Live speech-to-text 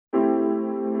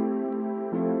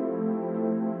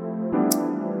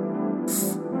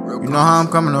You know how I'm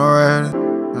coming already.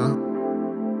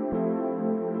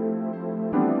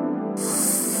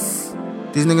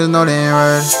 These niggas know they ain't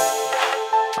ready.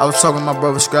 I was talking to my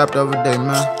brother Scrap the other day,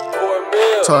 man.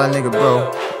 Told that nigga,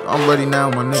 bro, I'm ready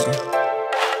now, my nigga.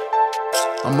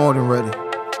 I'm more than ready.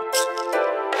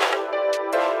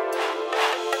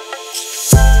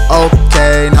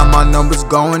 Okay, now my numbers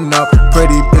going up.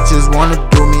 Pretty bitches wanna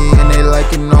do me and they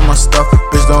liking all my stuff.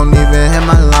 Bitch, don't even hit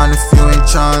my line if you ain't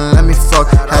tryna let me fuck.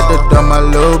 Had to dump my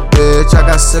little bitch, I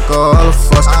got sick of all the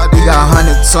fuss. We got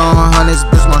hundreds on hundreds,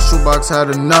 bitch, my shoebox had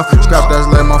enough. Scrap that's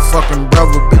like my fucking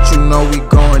brother, bitch, you know we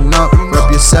going up. Rep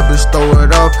your set, bitch, throw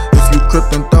it up. If you crip,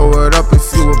 then throw it up.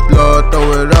 If you a blood,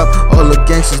 throw it up. All the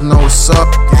gangsters know what's up.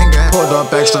 Pulled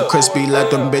up extra crispy, let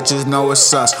them bitches know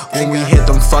what's us. When we hit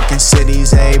them fucking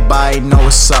cities, everybody know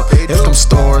what's up. If them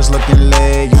stores looking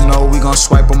lit, you know we gon'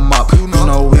 swipe them up. You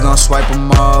know we gon' swipe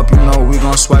them up. You know we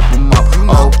gon' swipe them up.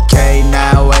 Okay,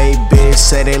 now a bitch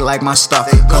say they like my stuff,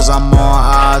 cause I'm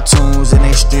on iTunes and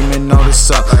they streaming know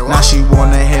this up. Now she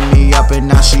wanna hit me up and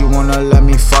now she wanna let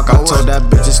me fuck. I told that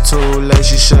bitch it's too late,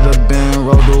 she should've been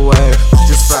rolled away.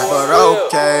 Just fact, but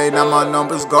okay, now my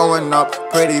numbers going up.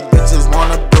 Pretty bitches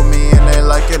wanna do me and they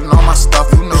liking all my stuff.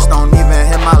 Bitch, don't even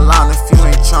hit my line if you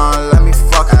ain't tryna let me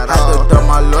fuck. Had to dump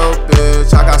my little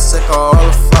bitch, I got sick of all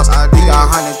the fuss. We got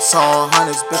hundreds on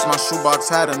hundreds, bitch, my shoebox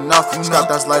had enough. Scrap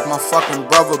that's like my fucking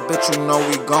brother, bitch, you know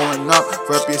we going up.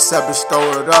 Rep your set, bitch, throw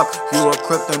it up. You a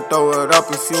crip, then throw it up.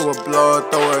 If you a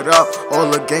blood, throw it up. All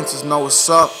the gangsters know what's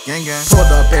up. Gang gang. Pulled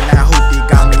up in that hoopty,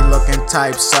 got me looking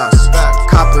type sus.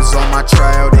 Coppers on my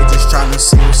trail, they just tryna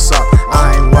see what's up.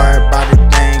 I ain't worried about a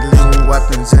thing, little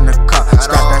weapons in the cup.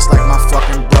 Scrap that's like my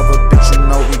fucking brother, bitch, you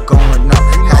know we going up.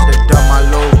 Had to dump my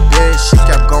little bitch, she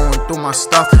kept going through my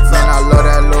stuff. Man, I love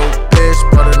that little bitch,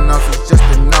 but enough is just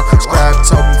enough. Scrap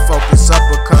told me focus up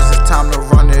because it's time to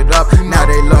run it up. Now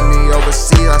they love me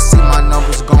overseas, I see my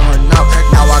numbers going up.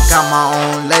 Now I got my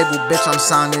own label, bitch, I'm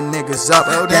signing niggas up.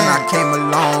 Then I came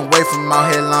a long way from out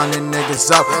here lining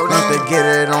niggas up. Learned to get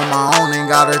it on my own,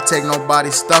 ain't gotta take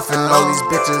nobody's stuff. And all these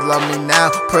bitches love me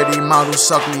now, pretty models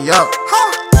suck me up.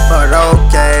 But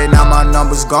okay, now my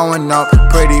numbers going up.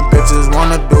 Pretty bitches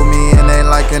wanna do me and they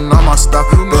liking all my stuff.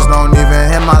 Bitch, don't even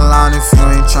hit my line if you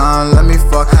ain't tryna let me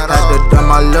fuck. Had to dump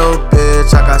my little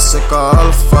bitch, I got sick of all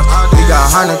the fuss. We got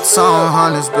hundreds on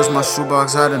hundreds, bitch, my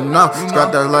shoebox had enough.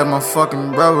 Scrap that like my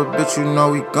fucking brother, bitch, you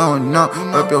know we going up.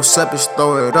 Rep your set, bitch,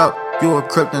 throw it up. You a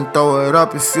crip, then throw it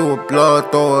up. If you a blood,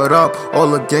 throw it up.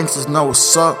 All the gangsters know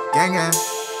what's up. Gang gang.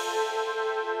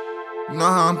 You know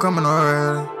how I'm coming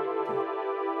already.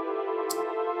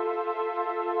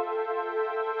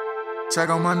 Check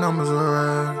out my numbers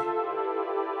already.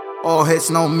 All hits,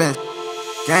 no miss.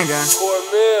 Gang gang.